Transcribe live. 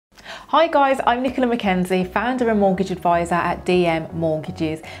Hi guys, I'm Nicola McKenzie, founder and mortgage advisor at DM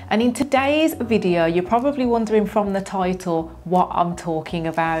Mortgages. And in today's video, you're probably wondering from the title what I'm talking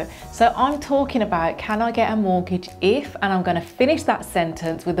about. So I'm talking about, can I get a mortgage if, and I'm going to finish that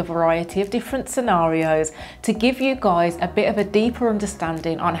sentence with a variety of different scenarios to give you guys a bit of a deeper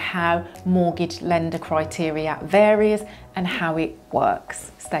understanding on how mortgage lender criteria varies and how it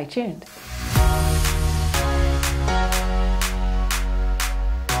works. Stay tuned.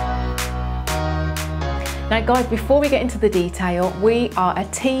 Now guys, before we get into the detail, we are a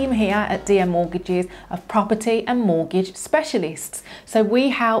team here at DM Mortgages of property and mortgage specialists. So we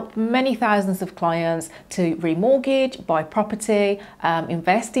help many thousands of clients to remortgage, buy property,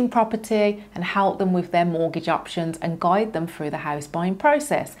 invest in property, and help them with their mortgage options and guide them through the house buying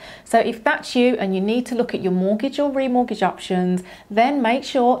process. So if that's you and you need to look at your mortgage or remortgage options, then make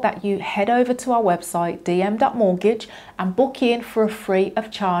sure that you head over to our website, dm.mortgage, and book in for a free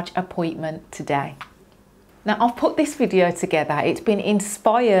of charge appointment today. Now, I've put this video together. It's been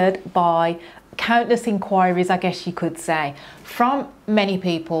inspired by countless inquiries, I guess you could say, from many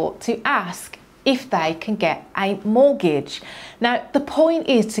people to ask if they can get a mortgage. Now, the point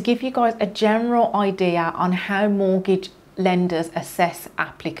is to give you guys a general idea on how mortgage lenders assess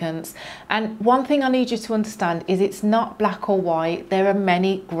applicants. And one thing I need you to understand is it's not black or white. There are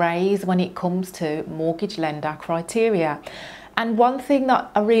many greys when it comes to mortgage lender criteria. And one thing that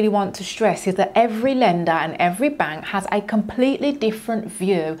I really want to stress is that every lender and every bank has a completely different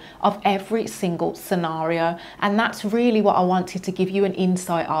view of every single scenario. And that's really what I wanted to give you an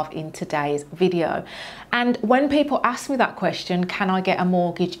insight of in today's video. And when people ask me that question, can I get a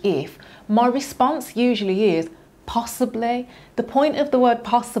mortgage if? My response usually is possibly. The point of the word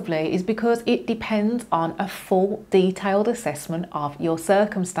possibly is because it depends on a full detailed assessment of your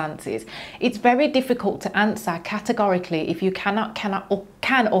circumstances. It's very difficult to answer categorically if you can or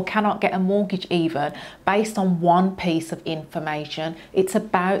cannot get a mortgage even based on one piece of information. It's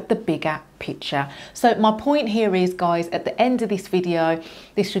about the bigger picture. So my point here is, guys, at the end of this video,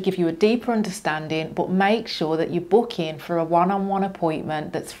 this should give you a deeper understanding, but make sure that you book in for a one-on-one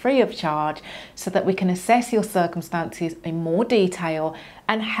appointment that's free of charge so that we can assess your circumstances in more detail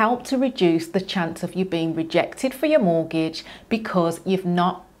and help to reduce the chance of you being rejected for your mortgage because you've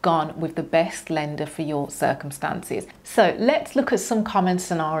not gone with the best lender for your circumstances. So let's look at some common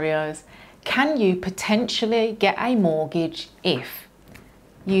scenarios. Can you potentially get a mortgage if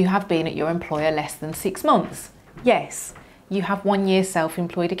you have been at your employer less than 6 months? Yes. You have 1 year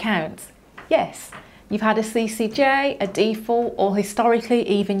self-employed accounts? Yes. You've had a CCJ, a default, or historically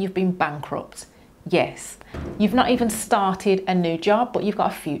even you've been bankrupt? Yes. You've not even started a new job, but you've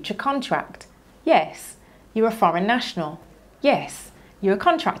got a future contract? Yes. You're a foreign national? Yes. You're a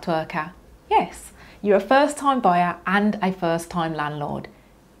contract worker? Yes. You're a first-time buyer and a first-time landlord?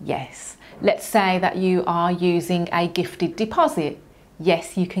 Yes. Let's say that you are using a gifted deposit.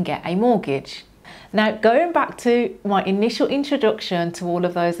 Yes, you can get a mortgage. Now, going back to my initial introduction to all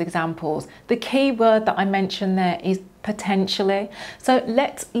of those examples, the key word that I mentioned there is potentially. So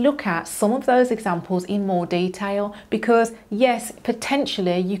let's look at some of those examples in more detail because yes,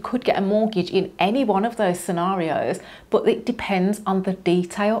 potentially you could get a mortgage in any one of those scenarios, but it depends on the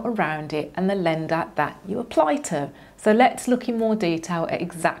detail around it and the lender that you apply to. So let's look in more detail at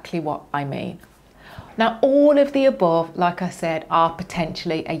exactly what I mean. Now, all of the above, like I said, are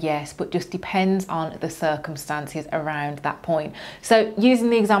potentially a yes, but just depends on the circumstances around that point. So using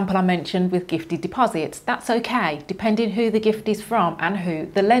the example I mentioned with gifted deposits, that's okay, depending who the gift is from and who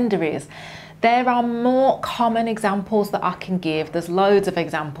the lender is. There are more common examples that I can give. There's loads of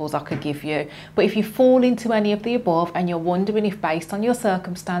examples I could give you. But if you fall into any of the above and you're wondering if based on your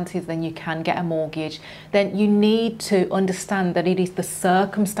circumstances then you can get a mortgage, then you need to understand that it is the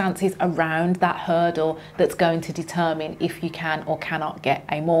circumstances around that hurdle that's going to determine if you can or cannot get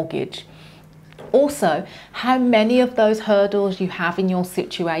a mortgage. Also, how many of those hurdles you have in your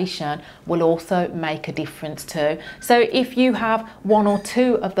situation will also make a difference too. So if you have one or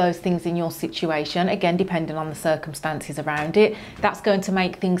two of those things in your situation, again, depending on the circumstances around it, that's going to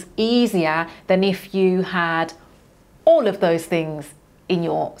make things easier than if you had all of those things in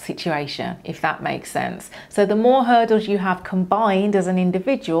your situation, if that makes sense. So the more hurdles you have combined as an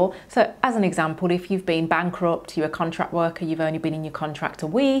individual, so as an example, if you've been bankrupt, you're a contract worker, you've only been in your contract a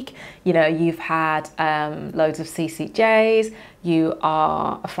week, you know, you've had loads of CCJs, you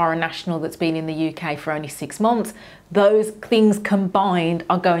are a foreign national that's been in the UK for only 6 months, those things combined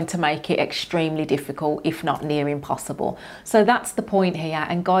are going to make it extremely difficult, if not near impossible. So that's the point here.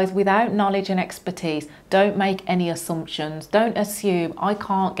 And guys, without knowledge and expertise, don't make any assumptions. Don't assume I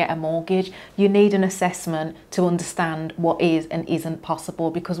can't get a mortgage. You need an assessment to understand what is and isn't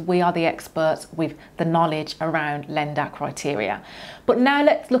possible, because we are the experts with the knowledge around lender criteria. But now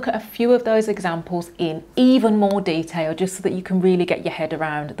let's look at a few of those examples in even more detail, just so that you can really get your head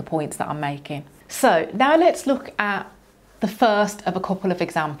around the points that I'm making. So now let's look at the first of a couple of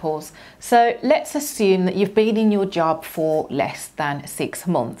examples. So let's assume that you've been in your job for less than 6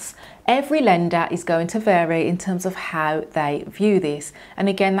 months. Every lender is going to vary in terms of how they view this. And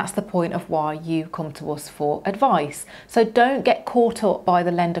again, that's the point of why you come to us for advice. So don't get caught up by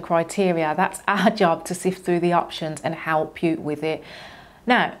the lender criteria. That's our job, to sift through the options and help you with it.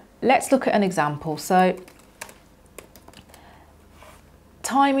 Now, let's look at an example. So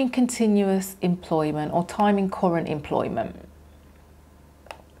time in continuous employment or time in current employment.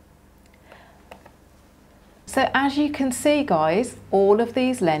 So as you can see, guys, all of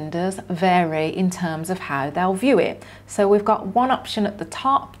these lenders vary in terms of how they'll view it. So we've got one option at the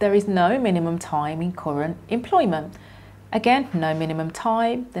top. There is no minimum time in current employment. Again, no minimum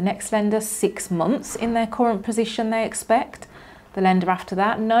time. The next lender, 6 months in their current position they expect. The lender after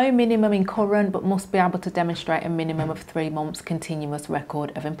that, no minimum in current, but must be able to demonstrate a minimum of 3 months continuous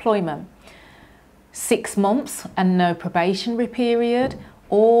record of employment. 6 months and no probationary period.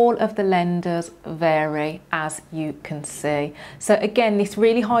 All of the lenders vary, as you can see. So again, this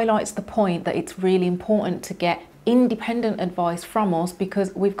really highlights the point that it's really important to get independent advice from us,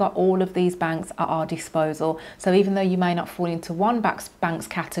 because we've got all of these banks at our disposal. So even though you may not fall into one bank's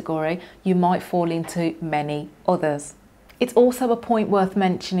category, you might fall into many others. It's also a point worth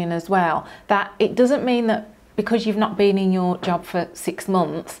mentioning as well, that it doesn't mean that because you've not been in your job for 6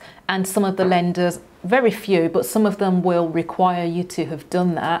 months, and some of the lenders, very few, but some of them will require you to have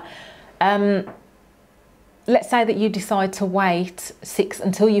done that. Let's say that you decide to wait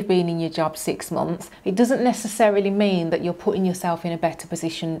until you've been in your job 6 months. It doesn't necessarily mean that you're putting yourself in a better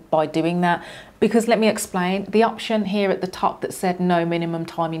position by doing that, because let me explain. The option here at the top that said no minimum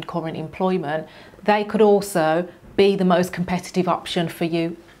time in current employment, they could also be the most competitive option for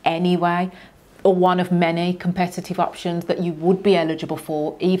you anyway, or one of many competitive options that you would be eligible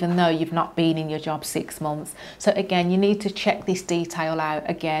for, even though you've not been in your job 6 months. So again, you need to check this detail out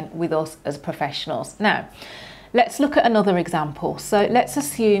again with us as professionals. Now, let's look at another example. So let's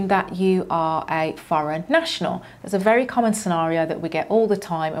assume that you are a foreign national. There's a very common scenario that we get all the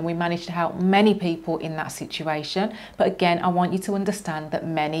time, and we manage to help many people in that situation. But again, I want you to understand that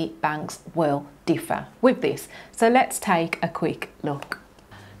many banks will differ with this. So let's take a quick look.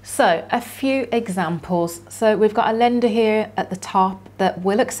 So a few examples. So we've got a lender here at the top that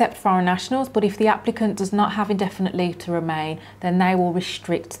will accept foreign nationals, but if the applicant does not have indefinite leave to remain, then they will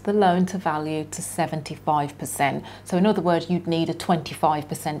restrict the loan to value to 75%. So in other words, you'd need a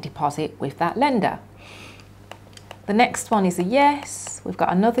 25% deposit with that lender. The next one is a yes. We've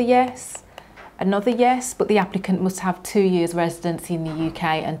got another yes, but the applicant must have 2 years residency in the UK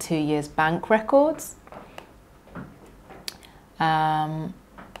and 2 years bank records.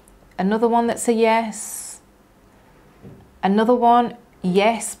 Another one that's a yes. Another one,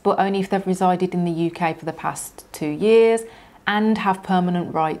 yes, but only if they've resided in the UK for the past 2 years and have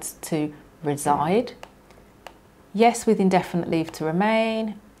permanent rights to reside. Yes, with indefinite leave to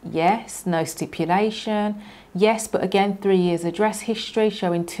remain. Yes, no stipulation. Yes, but again, 3 years address history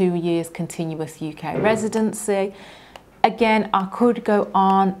showing 2 years continuous UK residency. Again, I could go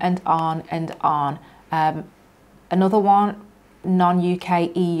on and on and on. Another one,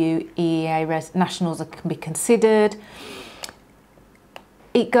 non-UK, EU, EEA nationals can be considered.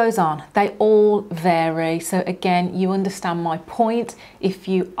 It goes on. They all vary. So again, you understand my point. If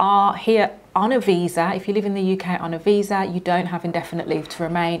you are here on a visa, if you live in the UK on a visa, you don't have indefinite leave to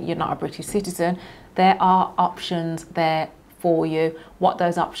remain, you're not a British citizen, there are options there for you. What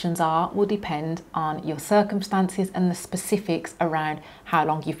those options are will depend on your circumstances and the specifics around how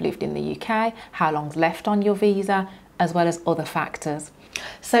long you've lived in the UK, how long's left on your visa, as well as other factors.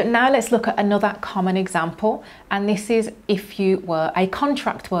 So now let's look at another common example, and this is if you were a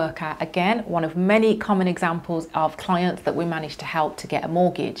contract worker. Again, one of many common examples of clients that we manage to help to get a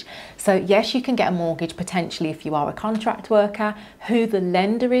mortgage. So yes, you can get a mortgage potentially if you are a contract worker. Who the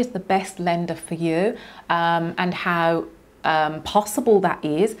lender is, the best lender for you, and how possible that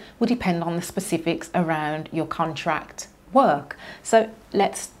is will depend on the specifics around your contract work. So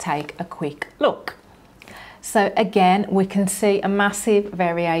let's take a quick look. So again, we can see a massive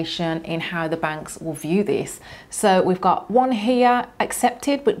variation in how the banks will view this. So we've got one here,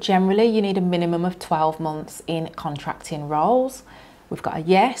 accepted, but generally you need a minimum of 12 months in contracting roles. We've got a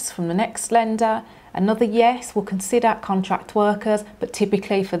yes from the next lender. Another yes, we'll consider contract workers, but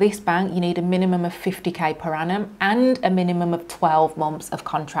typically for this bank, you need a minimum of 50k per annum and a minimum of 12 months of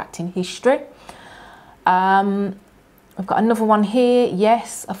contracting history. We've got another one here,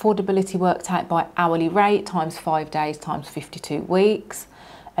 yes, affordability worked out by hourly rate times 5 days times 52 weeks.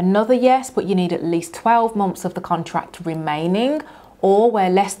 Another yes, but you need at least 12 months of the contract remaining, or where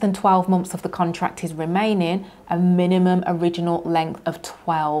less than 12 months of the contract is remaining, a minimum original length of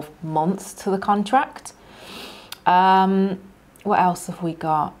 12 months to the contract. What else have we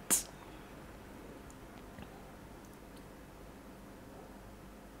got?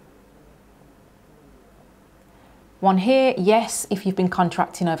 One here, yes, if you've been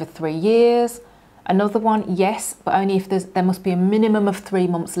contracting over 3 years. Another one, yes, but only if there must be a minimum of 3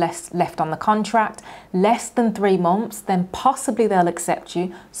 months left on the contract. Less than 3 months, then possibly they'll accept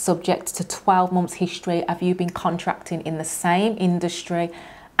you, subject to 12 months history of you been contracting in the same industry.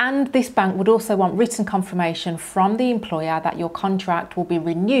 And this bank would also want written confirmation from the employer that your contract will be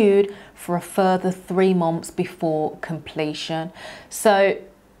renewed for a further 3 months before completion. So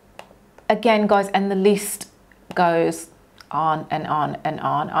again, guys, and the list goes on and on and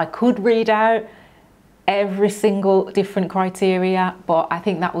on. I could read out every single different criteria, but I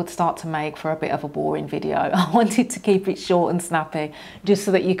think that would start to make for a bit of a boring video. I wanted to keep it short and snappy, just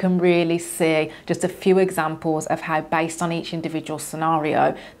so that you can really see just a few examples of how, based on each individual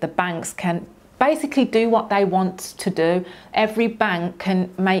scenario, the banks can basically do what they want to do. Every bank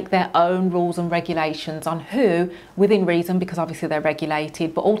can make their own rules and regulations on who, within reason, because obviously they're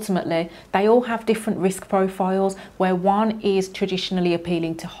regulated, but ultimately they all have different risk profiles, where one is traditionally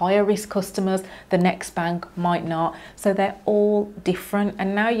appealing to higher risk customers, the next bank might not. So they're all different.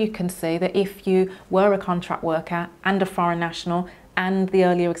 And now you can see that if you were a contract worker and a foreign national, and the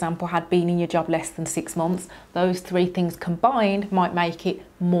earlier example had been in your job less than 6 months, those three things combined might make it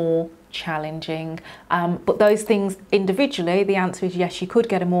more challenging. But those things individually, the answer is yes, you could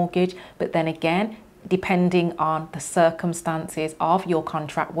get a mortgage, but then again, depending on the circumstances of your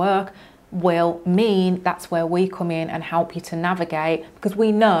contract work, will mean that's where we come in and help you to navigate, because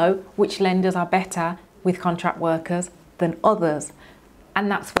we know which lenders are better with contract workers than others,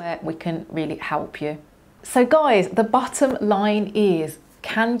 and that's where we can really help you. So guys, the bottom line is,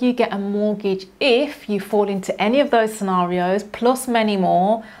 can you get a mortgage if you fall into any of those scenarios, plus many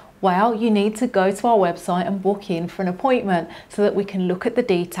more? Well, you need to go to our website and book in for an appointment so that we can look at the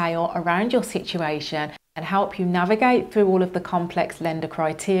detail around your situation and help you navigate through all of the complex lender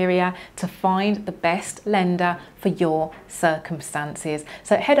criteria to find the best lender for your circumstances.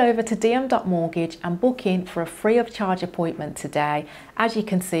 So head over to dm.mortgage and book in for a free of charge appointment today. As you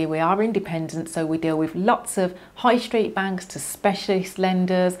can see, we are independent, so we deal with lots of high street banks to specialist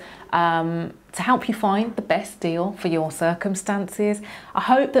lenders, to help you find the best deal for your circumstances. I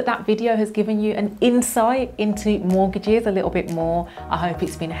hope that video has given you an insight into mortgages a little bit more. I hope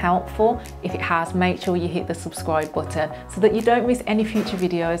it's been helpful. If it has, make sure you hit the subscribe button so that you don't miss any future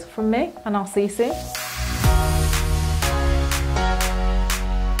videos from me, and I'll see you soon.